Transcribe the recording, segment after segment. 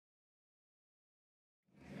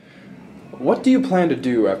What do you plan to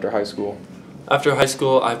do after high school? After high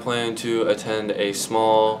school, I plan to attend a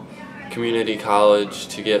small community college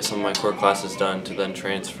to get some of my core classes done to then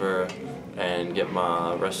transfer and get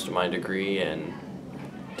my rest of my degree in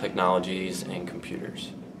technologies and computers.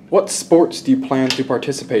 What sports do you plan to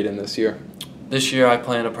participate in this year? This year I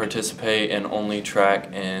plan to participate in only track,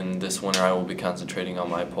 and this winter I will be concentrating on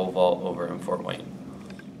my pole vault over in Fort Wayne.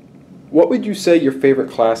 What would you say your favorite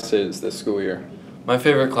class is this school year? My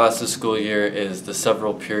favorite class this school year is the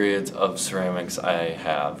several periods of ceramics I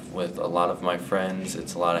have with a lot of my friends.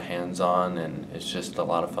 It's a lot of hands-on and it's just a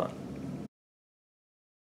lot of fun.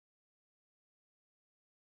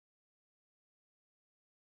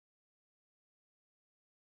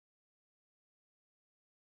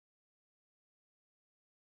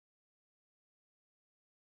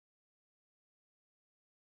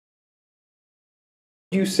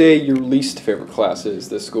 What would you say your least favorite class is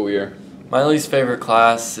this school year? My least favorite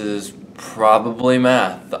class is probably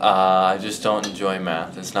math. I just don't enjoy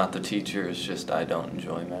math. It's not the teacher, it's just I don't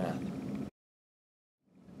enjoy math.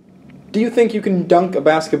 Do you think you can dunk a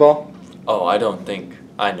basketball? Oh, I don't think,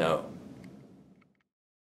 I know.